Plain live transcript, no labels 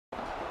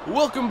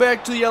Welcome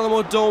back to the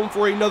Alamo Dome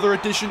for another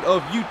edition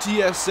of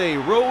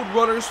UTSA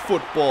Roadrunners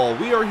Football.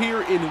 We are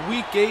here in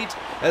Week 8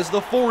 as the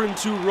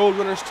 4-2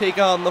 Roadrunners take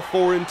on the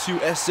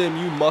 4-2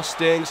 SMU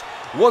Mustangs.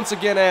 Once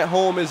again at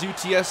home as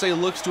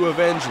UTSA looks to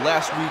avenge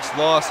last week's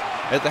loss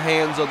at the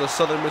hands of the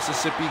Southern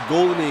Mississippi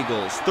Golden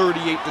Eagles.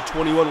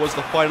 38-21 was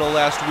the final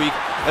last week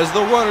as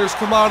the runners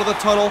come out of the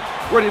tunnel,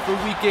 ready for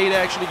Week 8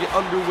 action to get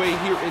underway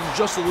here in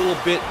just a little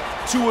bit.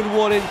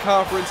 2-1 in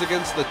conference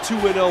against the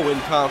 2-0 in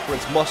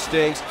conference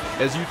Mustangs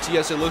as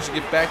UTSA looks to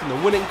get back in the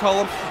winning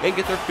column and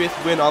get their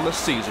 5th win on the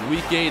season.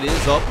 Week 8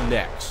 is up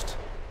next.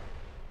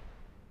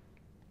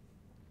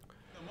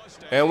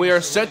 And we are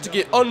set to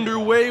get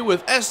underway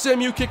with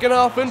SMU kicking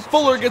off, and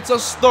Fuller gets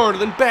us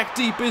started. And back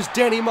deep is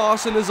Danny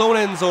Moss in his own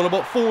end zone,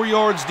 about 4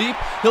 yards deep.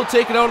 He'll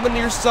take it out on the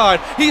near side.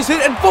 He's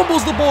hit and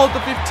fumbles the ball at the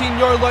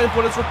 15-yard line,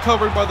 but it's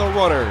recovered by the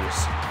runners.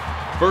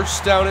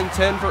 First down and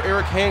 10 for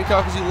Eric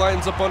Hancock as he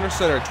lines up under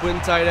center. Twin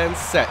tight end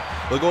set.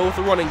 They'll go with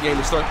the running game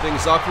to start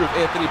things off here with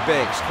Anthony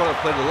Banks. Corner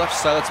play to the left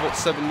side. That's about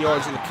 7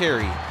 yards on the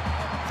carry.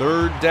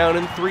 Third down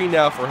and 3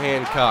 now for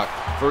Hancock.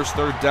 First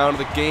third down of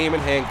the game,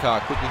 and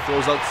Hancock quickly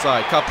throws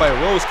outside. Caught by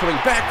Rose coming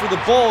back for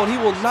the ball, and he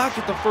will not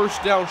get the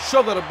first down.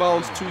 Shoved out of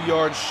bounds 2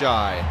 yards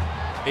shy.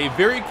 A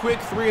very quick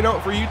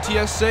 3-and-out for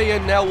UTSA,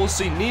 and now we'll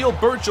see Neil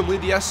Burcham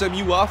lead the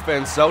SMU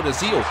offense out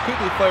as he'll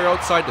quickly fire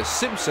outside to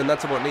Simpson.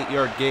 That's about an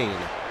 8-yard gain.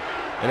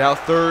 And now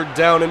third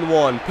down and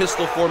 1.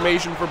 Pistol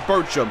formation for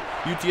Burcham.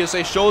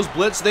 UTSA shows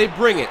blitz. They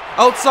bring it.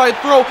 Outside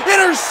throw.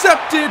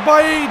 Intercepted by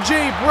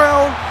A.J.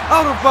 Brown.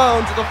 Out of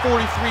bounds at the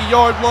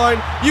 43-yard line.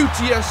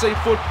 UTSA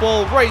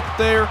football right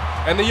there.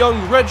 And the young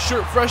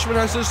redshirt freshman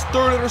has his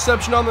 3rd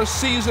interception on the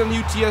season.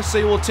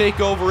 UTSA will take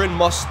over in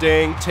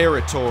Mustang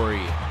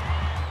territory.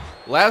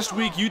 Last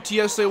week,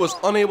 UTSA was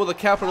unable to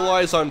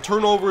capitalize on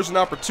turnovers and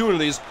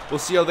opportunities. We'll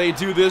see how they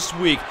do this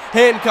week.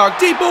 Hancock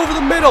deep over the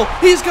middle.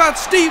 He's got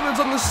Stevens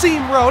on the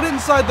seam route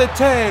inside the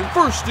 10.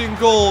 First and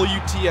goal,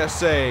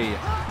 UTSA.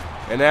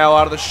 And now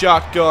out of the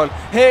shotgun,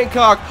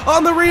 Hancock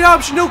on the read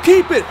option. He'll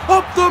keep it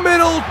up the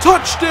middle.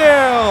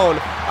 Touchdown.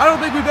 I don't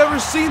think we've ever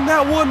seen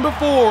that one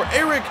before.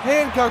 Eric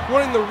Hancock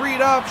running the read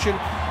option.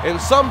 And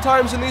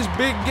sometimes in these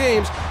big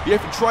games, you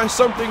have to try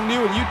something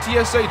new, and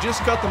UTSA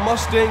just got the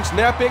Mustangs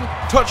napping.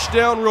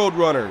 Touchdown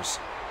Roadrunners.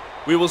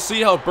 We will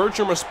see how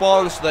Burcham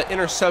responds to that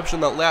interception,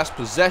 that last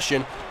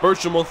possession.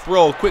 Burcham will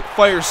throw, quick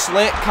fire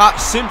slant, caught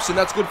Simpson.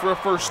 That's good for a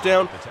first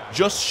down,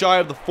 just shy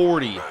of the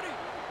 40.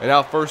 And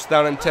now first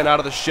down and 10 out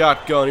of the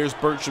shotgun. Here's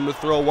Burcham to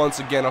throw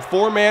once again. A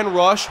 4-man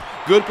rush,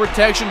 good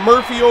protection.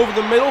 Murphy over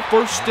the middle,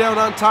 first down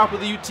on top of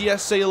the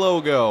UTSA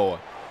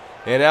logo.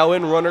 And now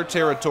in runner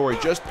territory,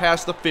 just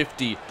past the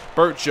 50.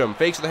 Burcham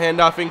fakes the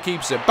handoff and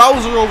keeps it.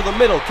 Bowser over the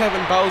middle.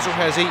 Kevin Bowser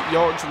has 8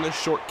 yards from this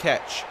short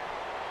catch.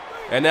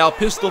 And now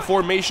pistol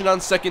formation on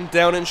second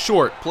down and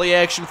short. Play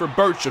action for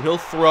Burcham. He'll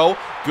throw.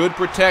 Good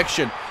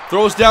protection.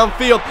 Throws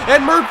downfield.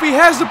 And Murphy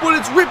has it, but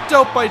it's ripped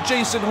out by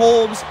Jason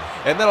Holmes.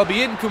 And that'll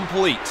be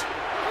incomplete.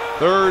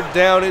 Third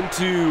down and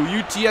 2.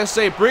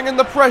 UTSA bringing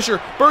the pressure.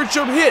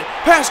 Burcham hit.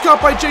 Pass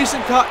caught by Jason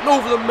Cotton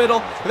over the middle.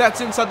 That's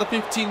inside the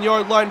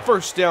 15-yard line.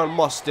 First down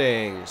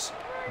Mustangs.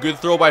 Good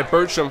throw by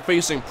Burcham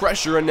facing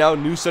pressure, and now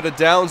new set of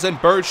downs, and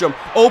Burcham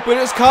open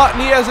is Cotton.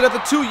 He has it at the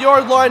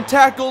 2-yard line,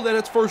 tackled, and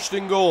it's first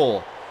and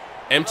goal.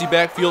 Empty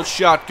backfield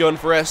shotgun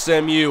for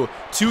SMU.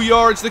 2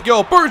 yards to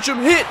go.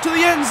 Burcham hit to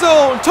the end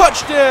zone.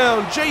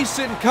 Touchdown.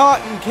 Jason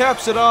Cotton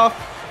caps it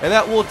off. And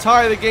that will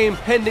tie the game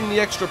pending the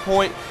extra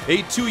point. A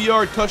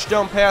 2-yard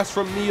touchdown pass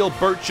from Neil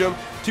Burcham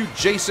to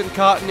Jason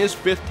Cotton, his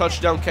 5th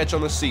touchdown catch on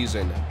the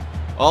season.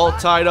 All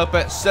tied up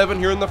at 7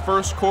 here in the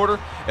first quarter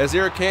as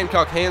Eric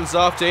Hancock hands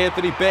off to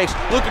Anthony Banks,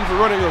 looking for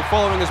running room,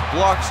 following his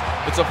blocks.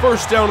 It's a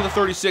first down to the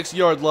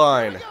 36-yard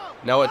line.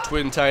 Now at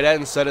twin tight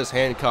end set is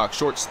Hancock.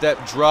 Short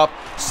step, drop,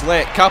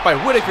 slant, caught by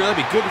Whitaker.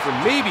 That'd be good for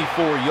maybe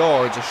 4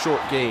 yards, a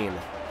short gain.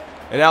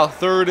 And now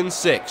 3rd and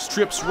 6.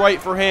 Trips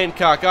right for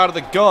Hancock out of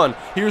the gun.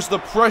 Here's the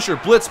pressure.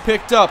 Blitz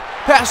picked up.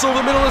 Pass over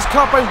the middle is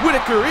caught by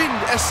Whitaker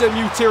in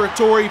SMU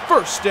territory.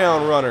 First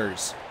down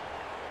Runners.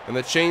 And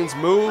the chains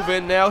move,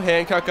 and now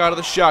Hancock out of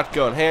the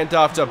shotgun.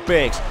 Handoff to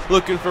Banks.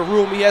 Looking for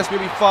room. He has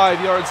maybe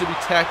 5 yards to be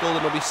tackled,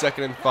 and it'll be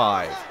 2nd and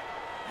 5.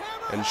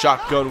 And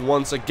shotgun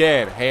once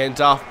again.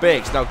 Handoff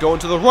Banks. Now going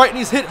to the right, and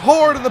he's hit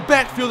hard in the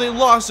backfield. A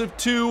loss of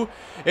 2.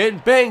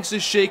 And Banks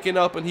is shaken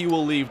up, and he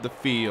will leave the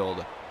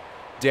field.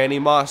 Danny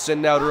Moss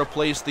in now to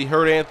replace the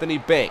hurt Anthony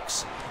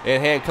Banks.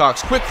 And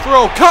Hancock's quick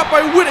throw, caught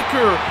by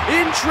Whitaker.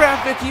 In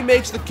traffic, he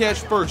makes the catch,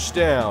 first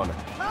down.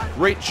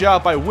 Great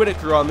job by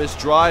Whitaker on this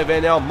drive,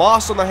 and now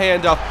Moss on the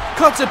handoff.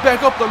 Cuts it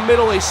back up the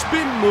middle, a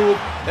spin move.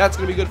 That's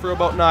going to be good for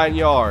about 9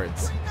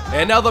 yards.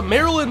 And now the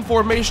Maryland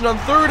formation on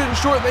 3rd and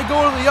short. They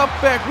go to the up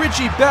back,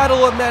 Richie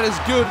Battle, and that is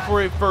good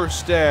for a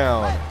first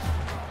down.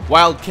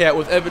 Wildcat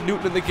with Evan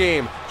Newton in the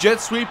game. Jet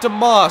sweep to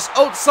Moss.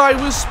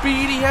 Outside with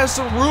speed. He has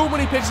some room,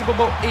 and he picks up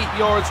about 8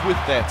 yards with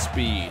that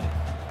speed.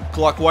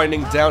 Clock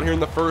winding down here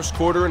in the first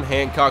quarter, and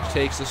Hancock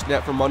takes the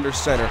snap from under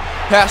center.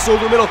 Pass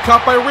over the middle,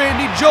 caught by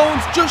Randy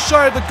Jones, just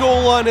shy of the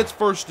goal line. It's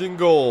first and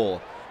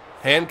goal.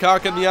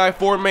 Hancock in the I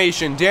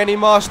formation. Danny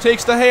Moss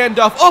takes the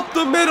handoff up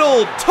the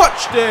middle.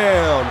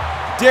 Touchdown!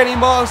 Danny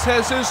Moss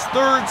has his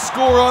 3rd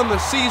score on the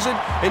season,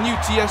 and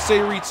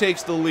UTSA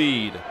retakes the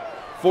lead.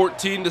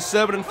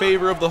 14-7 in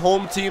favor of the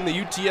home team, the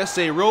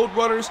UTSA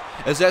Roadrunners,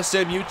 as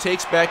SMU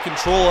takes back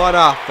control on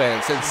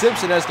offense. And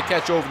Simpson has the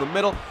catch over the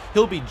middle.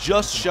 He'll be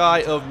just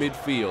shy of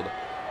midfield.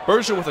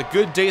 Bergeron with a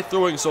good day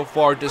throwing so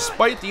far,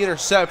 despite the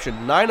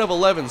interception. 9 of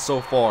 11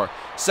 so far.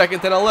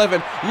 2nd and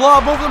 11.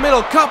 Lob over the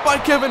middle. Caught by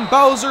Kevin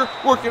Bowser.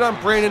 Working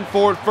on Brandon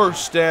Ford.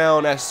 1st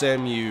down,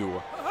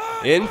 SMU.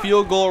 In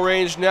field goal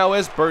range now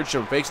as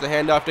Bergeron fakes the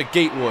handoff to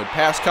Gatewood.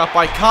 Pass caught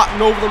by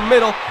Cotton over the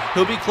middle.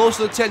 He'll be close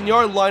to the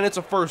 10-yard line. It's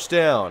a 1st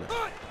down.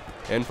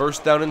 And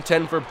 1st down and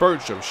 10 for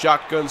Bergeron.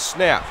 Shotgun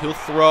snap. He'll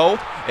throw.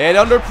 And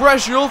under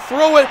pressure, he'll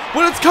throw it.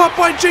 But it's caught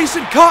by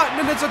Jason Cotton,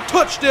 and it's a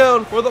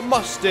touchdown for the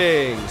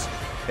Mustangs.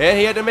 And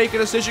he had to make a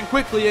decision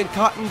quickly, and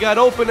Cotton got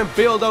open and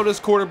bailed out his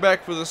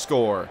quarterback for the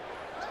score.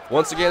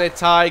 Once again, a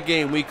tie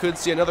game. We could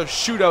see another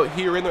shootout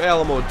here in the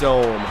Alamo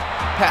Dome.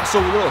 Pass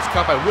over the middle. It's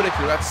caught by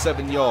Whitaker. That's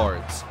 7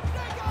 yards.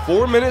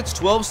 4 minutes,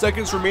 12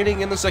 seconds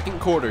remaining in the 2nd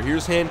quarter.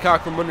 Here's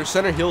Hancock from under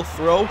center. He'll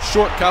throw.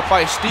 Short caught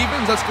by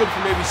Stevens. That's good for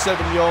maybe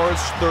 7 yards.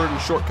 3rd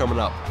and short coming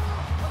up.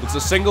 It's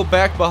a single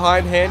back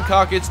behind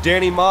Hancock. It's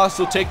Danny Moss.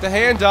 He'll take the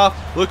handoff.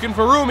 Looking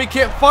for room. He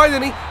can't find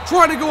any.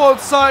 Trying to go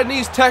outside, and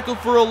he's tackled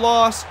for a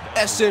loss.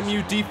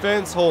 SMU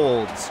defense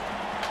holds.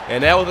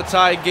 And now with a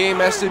tie game,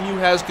 SMU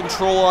has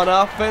control on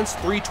offense.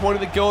 3:20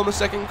 to go in the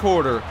 2nd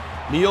quarter.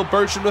 Neil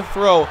Bergeron to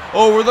throw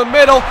over the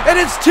middle, and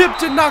it's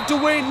tipped and knocked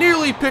away,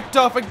 nearly picked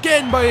off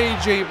again by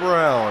A.J.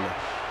 Brown.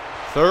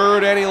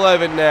 3rd and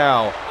 11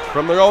 now.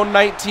 From their own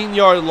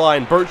 19-yard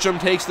line, Bergeron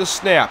takes the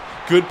snap.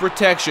 Good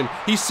protection.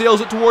 He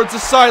sails it towards the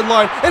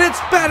sideline, and it's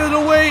batted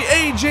away.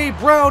 A.J.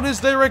 Brown is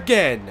there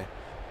again.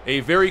 A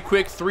very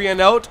quick 3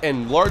 and out,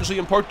 and largely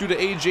in part due to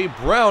A.J.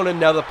 Brown, and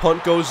now the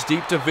punt goes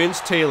deep to Vince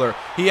Taylor.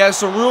 He has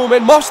some room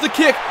and muffs the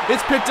kick.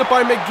 It's picked up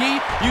by McGee.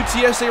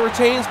 UTSA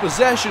retains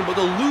possession, but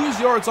they'll lose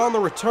yards on the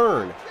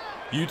return.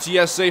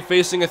 UTSA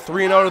facing a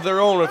 3 and out of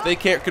their own if they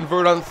can't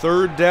convert on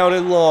 3rd down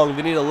and long.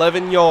 They need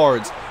 11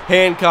 yards.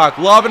 Hancock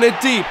lobbing it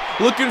deep,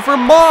 looking for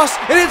Moss,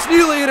 and it's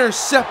nearly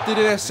intercepted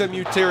in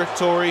SMU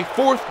territory.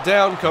 4th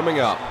down coming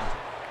up.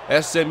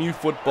 SMU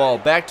football,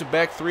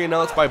 back-to-back 3 and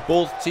outs by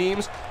both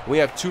teams. We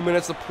have 2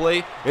 minutes to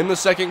play in the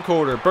 2nd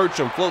quarter.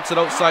 Bergeron floats it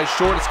outside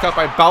short. It's caught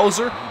by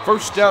Bowser.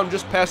 1st down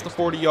just past the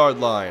 40-yard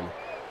line.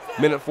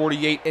 Minute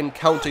 48 and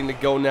counting to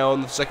go now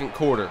in the 2nd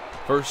quarter.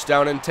 1st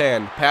down and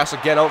 10. Pass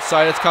again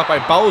outside. It's caught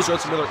by Bowser.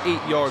 That's another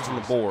 8 yards on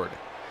the board.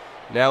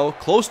 Now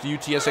close to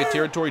UTSA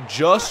territory,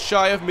 just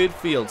shy of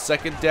midfield.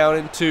 2nd down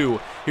and 2.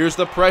 Here's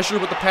the pressure,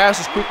 but the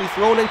pass is quickly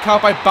thrown and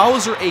caught by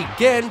Bowser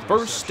again.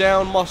 1st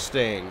down,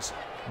 Mustangs.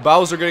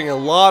 Bowser getting a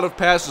lot of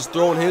passes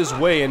thrown his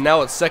way, and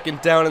now it's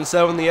 2nd down and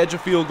 7, the edge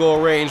of field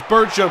goal range.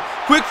 Bergeron,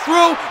 quick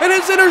throw, and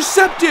it's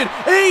intercepted.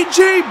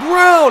 A.J.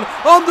 Brown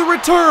on the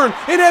return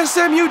in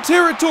SMU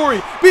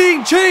territory,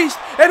 being chased,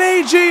 and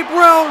A.J.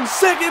 Brown's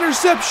 2nd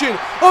interception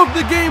of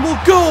the game will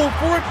go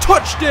for a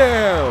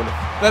touchdown.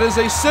 That is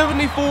a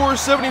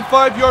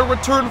 75-yard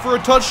return for a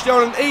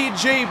touchdown, and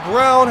A.J.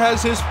 Brown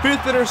has his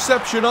 5th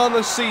interception on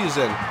the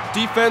season.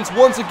 Defense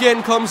once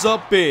again comes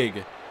up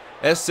big.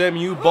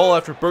 SMU ball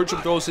after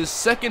Bergeron throws his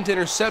 2nd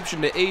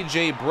interception to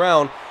A.J.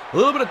 Brown. A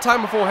little bit of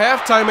time before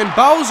halftime, and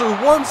Bowser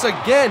once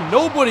again.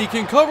 Nobody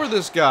can cover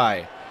this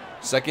guy.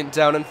 2nd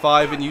down and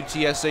 5 in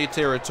UTSA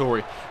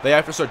territory. They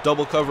have to start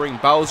double covering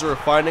Bowser,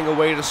 finding a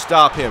way to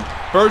stop him.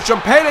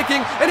 Bergeron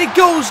panicking, and he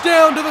goes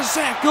down to the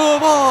sack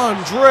of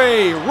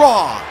Andre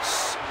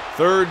Ross.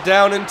 3rd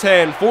down and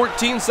 10.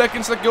 14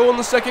 seconds to go in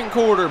the 2nd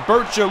quarter.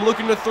 Bergeron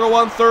looking to throw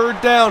on 3rd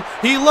down.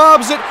 He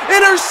lobs it.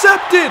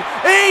 Intercepted.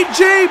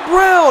 A.J.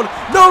 Brown,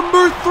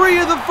 number 3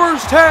 of the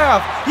 1st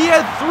half. He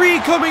had 3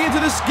 coming into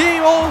this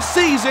game all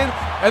season,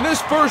 and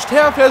this 1st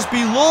half has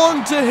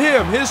belonged to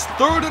him. His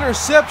 3rd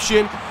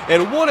interception,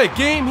 and what a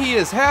game he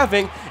is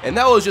having. And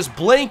that was just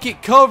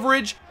blanket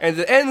coverage, and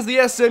it ends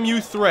the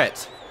SMU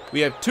threat. We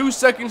have 2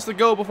 seconds to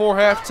go before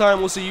halftime.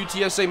 We'll see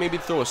UTSA maybe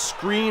throw a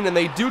screen, and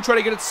they do try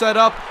to get it set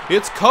up.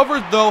 It's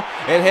covered, though,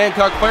 and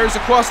Hancock fires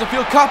across the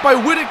field. Caught by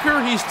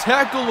Whitaker. He's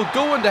tackled. Will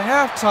go into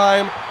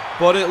halftime,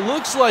 but it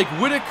looks like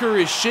Whitaker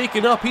is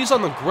shaken up. He's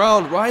on the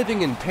ground,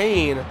 writhing in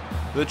pain.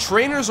 The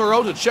trainers are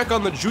out to check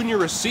on the junior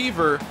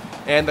receiver,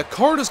 and the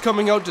card is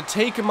coming out to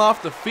take him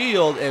off the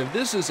field, and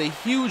this is a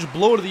huge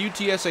blow to the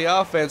UTSA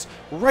offense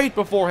right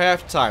before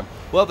halftime.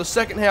 We'll have the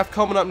 2nd half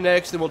coming up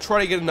next, and we'll try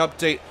to get an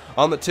update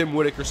on the Tim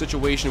Whitaker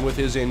situation with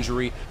his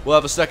injury. We'll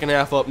have the 2nd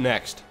half up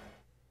next.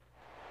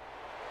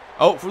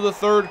 Out for the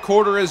 3rd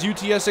quarter as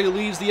UTSA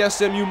leads the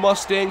SMU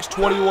Mustangs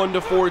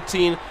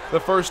 21-14. The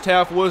 1st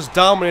half was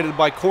dominated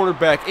by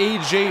cornerback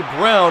A.J.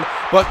 Brown,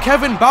 but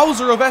Kevin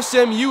Bowser of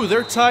SMU,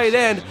 their tight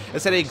end,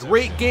 has had a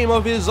great game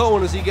of his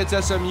own as he gets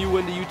SMU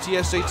into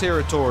UTSA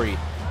territory.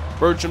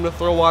 Bergeron to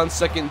throw on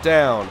 2nd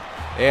down.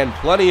 And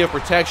plenty of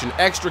protection.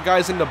 Extra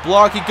guys in the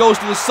block. He goes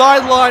to the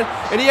sideline,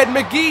 and he had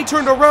McGee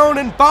turned around,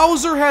 and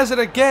Bowser has it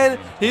again,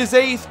 his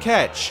 8th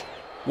catch.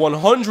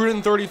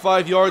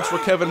 135 yards for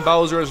Kevin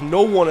Bowser as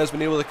no one has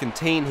been able to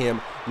contain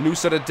him. New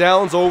set of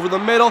downs over the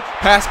middle.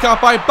 Pass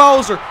caught by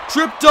Bowser.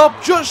 Tripped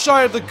up just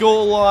shy of the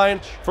goal line.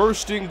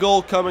 First and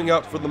goal coming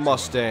up for the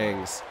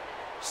Mustangs.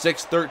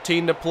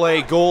 6:13 to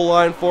play. Goal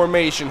line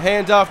formation.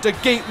 Handoff to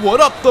Gatewood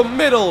up the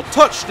middle.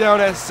 Touchdown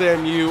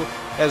SMU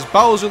as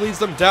Bowser leads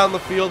them down the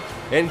field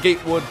and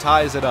Gatewood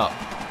ties it up.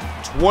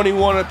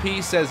 21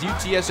 apiece as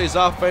UTSA's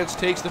offense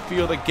takes the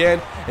field again.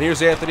 And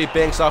here's Anthony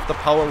Banks off the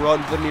power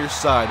run to the near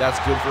side. That's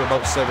good for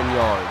about 7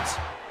 yards.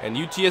 And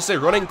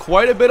UTSA running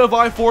quite a bit of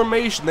I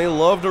formation. They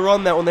love to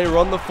run that when they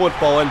run the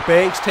football. And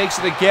Banks takes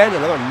it again,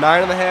 another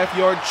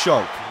 9.5-yard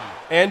chunk.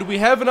 And we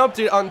have an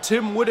update on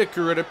Tim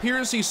Whitaker. It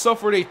appears he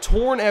suffered a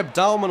torn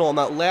abdominal on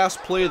that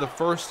last play of the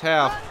first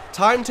half.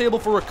 Timetable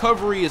for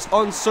recovery is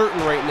uncertain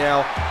right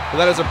now, but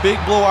that is a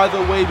big blow either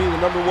way, being the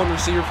 #1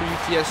 receiver for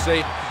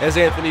UTSA as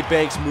Anthony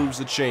Banks moves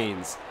the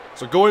chains.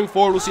 So going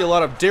forward, we'll see a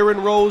lot of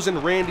Darren Rose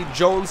and Randy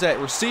Jones at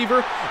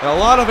receiver, and a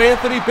lot of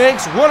Anthony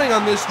Banks running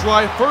on this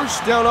drive.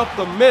 First down up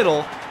the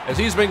middle, as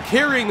he's been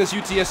carrying this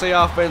UTSA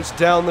offense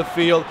down the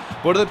field,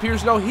 but it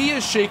appears now he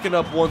is shaken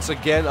up once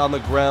again on the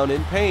ground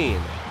in pain.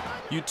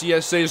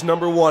 UTSA's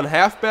 #1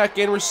 halfback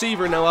and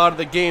receiver now out of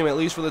the game, at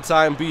least for the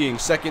time being.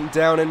 2nd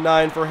down and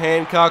 9 for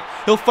Hancock.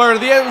 He'll fire to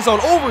the end zone.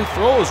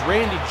 Overthrows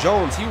Randy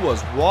Jones. He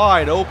was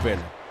wide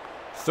open.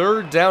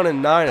 3rd down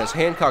and 9 as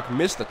Hancock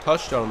missed the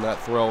touchdown on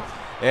that throw.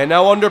 And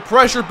now under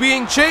pressure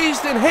being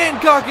chased, and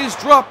Hancock is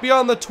dropped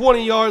beyond the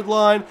 20-yard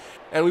line.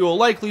 And we will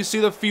likely see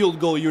the field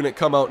goal unit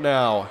come out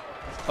now.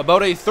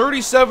 About a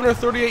 37 or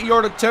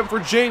 38-yard attempt for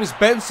James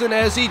Benson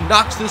as he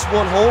knocks this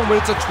one home, and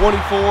it's a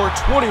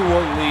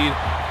 24-21 lead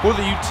for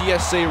the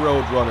UTSA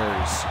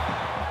Roadrunners.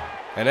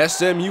 And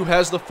SMU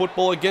has the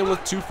football again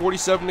with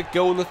 2:47 to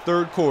go in the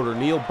 3rd quarter.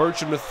 Neil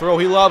Burcham to throw.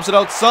 He lobs it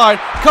outside.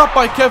 Caught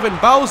by Kevin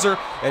Bowser,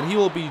 and he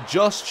will be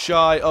just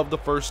shy of the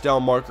first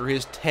down marker,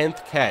 his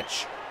 10th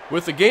catch.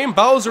 With the game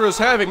Bowser is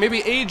having,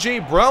 maybe A.J.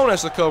 Brown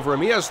has to cover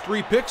him. He has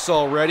 3 picks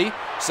already.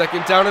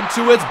 2nd down and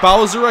 2, it's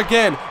Bowser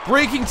again.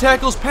 Breaking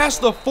tackles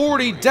past the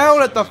 40,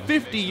 down at the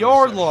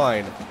 50-yard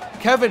line.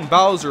 Kevin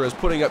Bowser is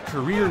putting up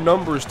career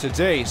numbers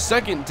today.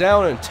 2nd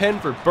down and 10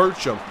 for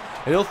Burcham.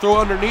 And he'll throw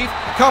underneath.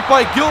 Caught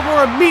by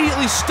Gilmore,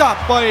 immediately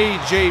stopped by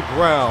A.J.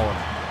 Brown.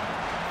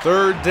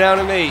 3rd down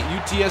and 8.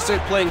 UTSA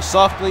playing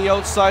soft on the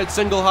outside,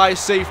 single high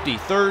safety.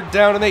 3rd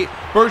down and 8.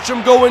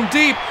 Burcham going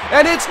deep,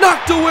 and it's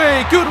knocked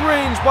away. Good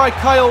range by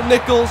Kyle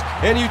Nichols,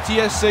 and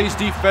UTSA's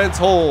defense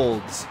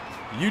holds.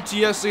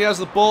 UTSA has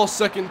the ball,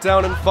 2nd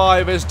down and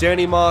 5 as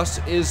Danny Moss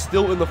is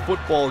still in the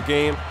football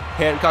game.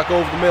 Hancock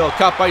over the middle,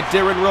 caught by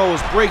Darren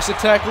Rose, breaks a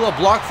tackle, a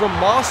block from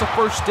Moss, a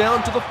 1st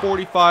down to the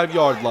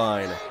 45-yard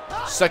line.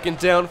 2nd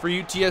down for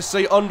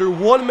UTSA, under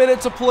 1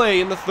 minute to play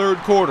in the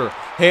 3rd quarter.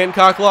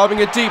 Hancock lobbing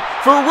it deep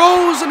for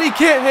Rose, and he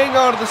can't hang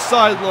on to the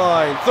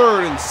sideline.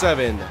 3rd and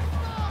 7.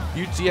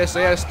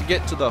 UTSA has to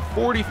get to the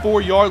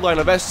 44-yard line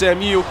of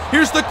SMU.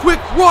 Here's the quick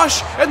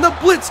rush, and the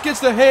blitz gets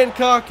to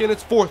Hancock, and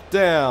it's 4th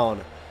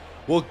down.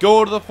 We'll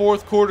go to the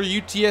 4th quarter.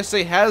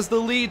 UTSA has the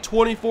lead,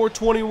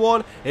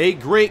 24-21. A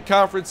great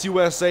Conference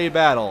USA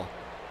battle.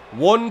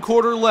 1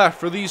 quarter left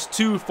for these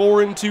two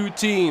 4-2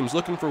 teams,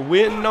 looking for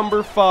win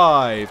number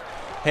 5.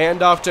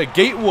 Handoff to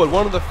Gatewood,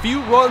 one of the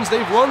few runs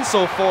they've run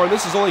so far, and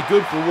this is only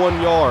good for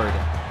 1 yard.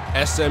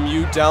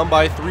 SMU down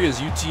by 3 as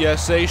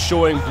UTSA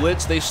showing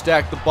blitz. They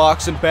stack the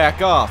box and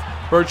back off.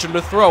 Burcham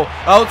to throw.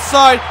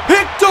 Outside.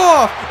 Picked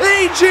off.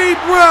 A.J.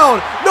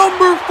 Brown,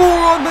 number 4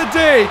 on the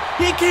day.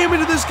 He came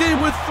into this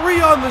game with 3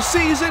 on the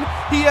season.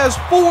 He has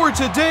 4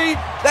 today.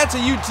 That's a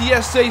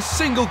UTSA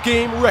single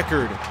game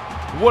record.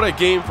 What a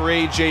game for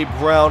A.J.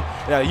 Brown.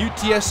 Now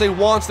UTSA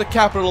wants to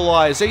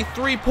capitalize. A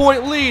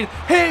 3-point lead.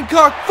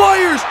 Hancock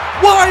fires.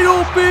 Wide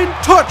open.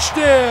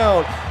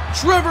 Touchdown.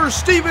 Trevor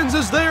Stevens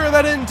is there, and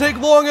that didn't take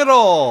long at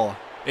all.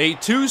 A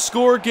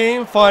 2-score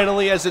game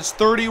finally, as it's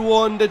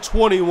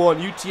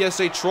 31-21.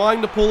 UTSA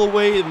trying to pull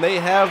away, and they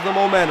have the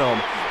momentum.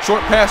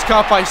 Short pass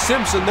caught by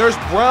Simpson. There's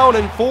Brown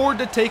and Ford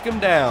to take him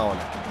down.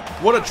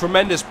 What a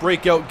tremendous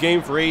breakout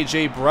game for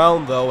A.J.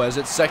 Brown, though, as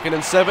it's 2nd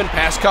and 7.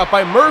 Pass caught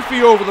by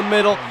Murphy over the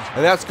middle,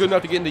 and that's good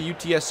enough to get into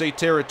UTSA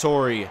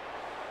territory.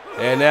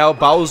 And now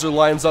Bowser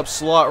lines up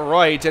slot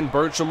right, and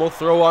Burcham will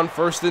throw on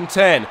 1st and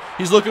 10.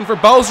 He's looking for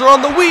Bowser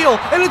on the wheel,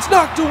 and it's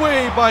knocked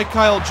away by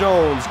Kyle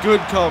Jones.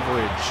 Good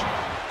coverage.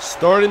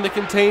 Starting to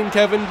contain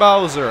Kevin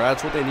Bowser.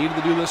 That's what they needed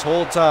to do this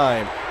whole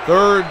time.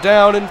 3rd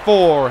down and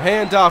 4.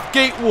 Handoff.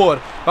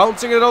 Gatewood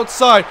bouncing it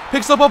outside.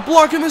 Picks up a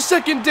block in the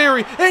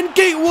secondary. And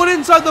Gatewood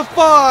inside the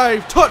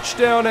 5.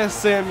 Touchdown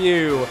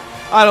SMU.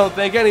 I don't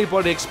think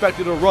anybody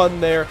expected a run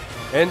there.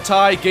 And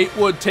Ty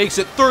Gatewood takes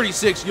it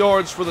 36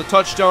 yards for the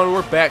touchdown.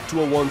 We're back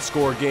to a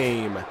 1-score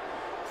game.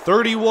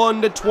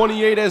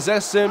 31-28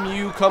 as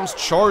SMU comes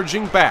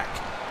charging back.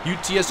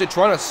 UTSA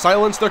trying to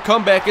silence their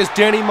comeback as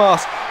Danny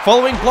Moss,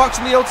 following blocks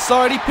on the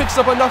outside, he picks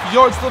up enough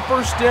yards for the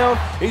 1st down.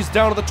 He's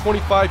down to the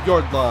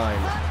 25-yard line.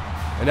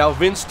 And now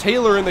Vince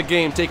Taylor in the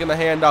game, taking the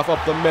handoff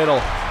up the middle,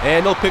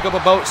 and he'll pick up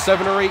about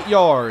 7 or 8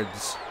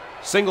 yards.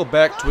 Single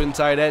back, twin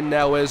tight end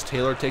now as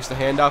Taylor takes the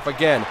handoff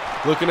again.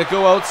 Looking to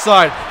go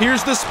outside.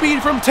 Here's the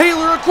speed from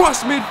Taylor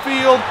across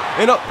midfield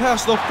and up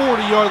past the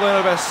 40-yard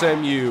line of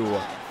SMU.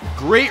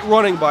 Great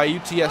running by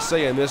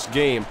UTSA in this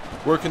game.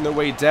 Working their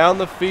way down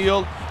the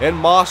field, and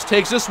Moss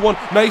takes this one.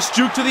 Nice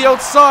juke to the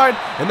outside,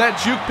 and that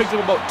juke picked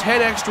up about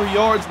 10 extra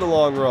yards in the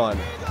long run.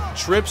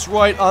 Trips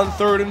right on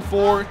 3rd and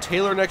 4.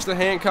 Taylor next to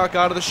Hancock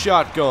out of the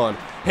shotgun.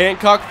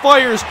 Hancock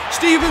fires.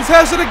 Stevens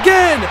has it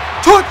again.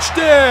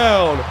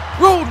 Touchdown!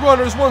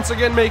 Roadrunners once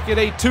again make it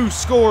a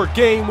 2-score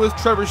game with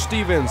Trevor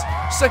Stevens.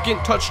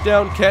 Second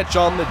touchdown catch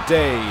on the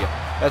day.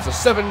 That's a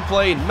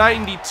 7-play,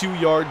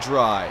 92-yard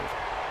drive.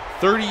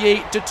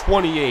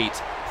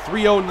 38-28.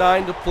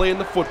 3:09 to play in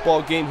the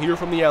football game here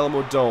from the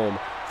Alamo Dome.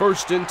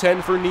 1st and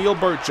 10 for Neil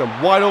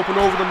Burcham. Wide open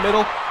over the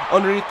middle.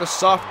 Underneath the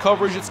soft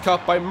coverage, it's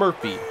caught by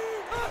Murphy.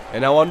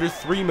 And now under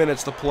 3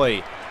 minutes to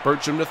play.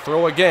 Burcham to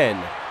throw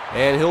again.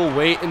 And he'll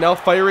wait and now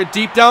fire it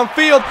deep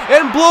downfield.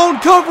 And blown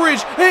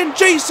coverage. And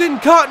Jason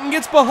Cotton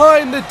gets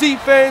behind the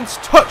defense.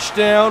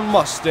 Touchdown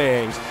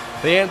Mustangs.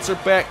 They answer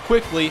back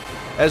quickly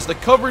as the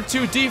cover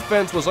 2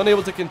 defense was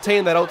unable to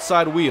contain that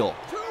outside wheel.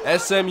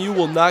 SMU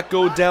will not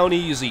go down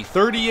easy.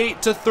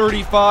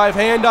 38-35,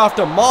 handoff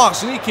to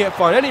Moss, and he can't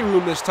find any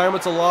room this time.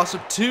 It's a loss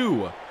of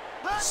 2.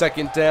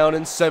 2nd down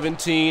and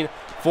 17.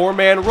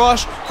 4-man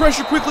rush,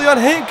 pressure quickly on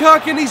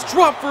Hancock, and he's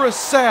dropped for a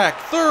sack.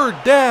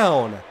 3rd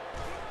down.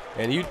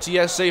 And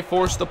UTSA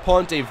forced the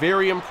punt, a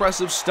very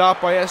impressive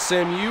stop by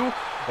SMU,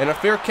 and a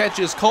fair catch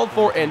is called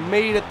for and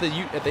made at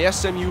the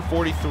SMU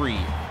 43.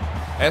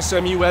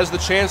 SMU has the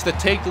chance to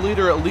take the lead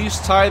or at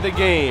least tie the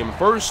game.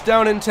 1st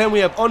down and 10. We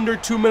have under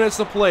 2 minutes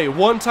to play.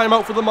 1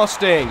 timeout for the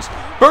Mustangs.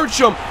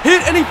 Burcham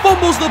hit and he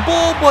fumbles the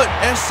ball, but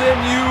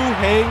SMU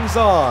hangs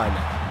on.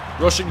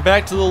 Rushing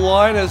back to the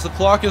line as the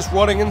clock is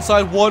running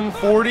inside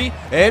 1:40,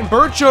 and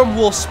Burcham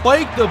will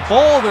spike the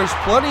ball. There's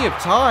plenty of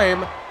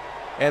time,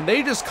 and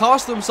they just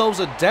cost themselves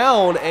a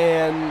down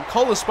and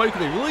call the spike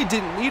when they really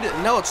didn't need it.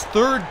 And now it's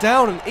 3rd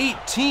down and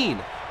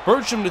 18.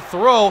 Burcham to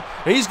throw,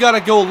 and he's got to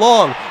go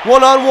long.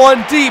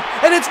 1-on-1 deep,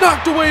 and it's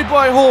knocked away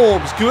by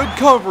Holmes. Good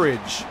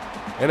coverage.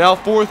 And now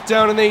 4th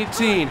down and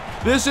 18.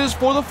 This is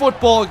for the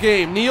football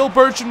game. Neil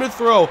Burcham to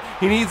throw.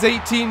 He needs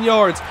 18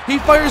 yards. He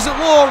fires it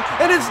long,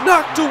 and it's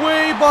knocked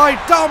away by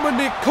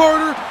Dominic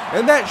Carter,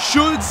 and that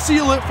should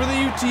seal it for the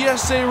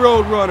UTSA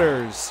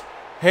Roadrunners.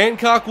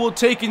 Hancock will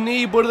take a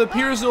knee, but it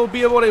appears it will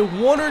be about a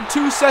 1 or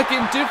 2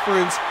 second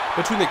difference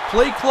between the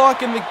play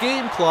clock and the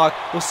game clock.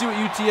 We'll see what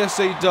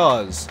UTSA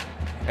does.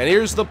 And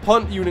here's the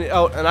punt unit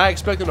out, and I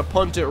expect them to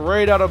punt it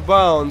right out of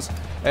bounds.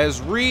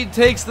 As Reed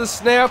takes the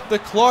snap, the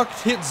clock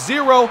hits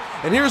 0,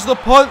 and here's the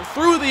punt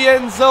through the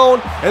end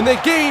zone, and the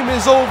game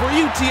is over.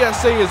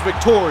 UTSA is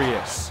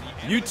victorious.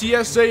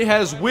 UTSA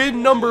has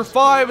win number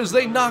 5 as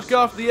they knock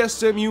off the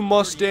SMU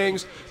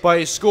Mustangs by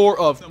a score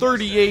of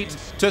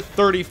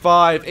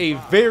 38-35. A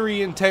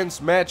very intense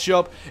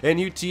matchup, and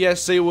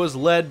UTSA was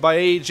led by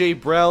A.J.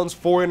 Brown's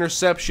 4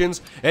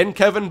 interceptions, and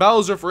Kevin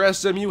Bowser for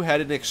SMU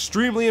had an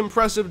extremely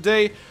impressive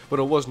day, but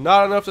it was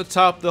not enough to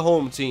top the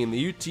home team,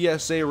 the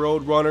UTSA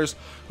Roadrunners,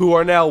 who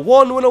are now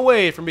 1 win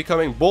away from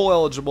becoming bowl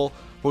eligible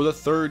for the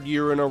 3rd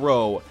year in a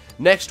row.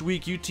 Next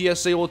week,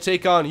 UTSA will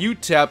take on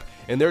UTEP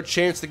in their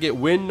chance to get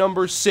win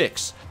number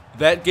 6.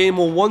 That game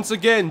will once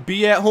again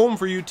be at home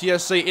for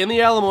UTSA in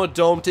the Alamo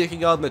Dome,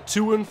 taking on the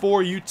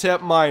 2-4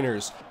 UTEP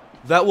Miners.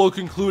 That will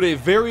conclude a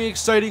very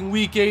exciting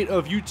Week 8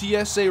 of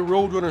UTSA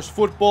Roadrunners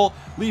football.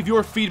 Leave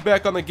your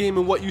feedback on the game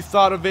and what you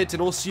thought of it,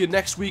 and we'll see you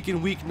next week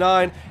in Week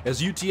 9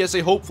 as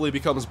UTSA hopefully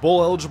becomes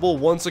bowl eligible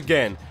once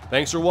again.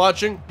 Thanks for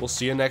watching. We'll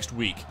see you next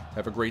week.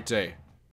 Have a great day.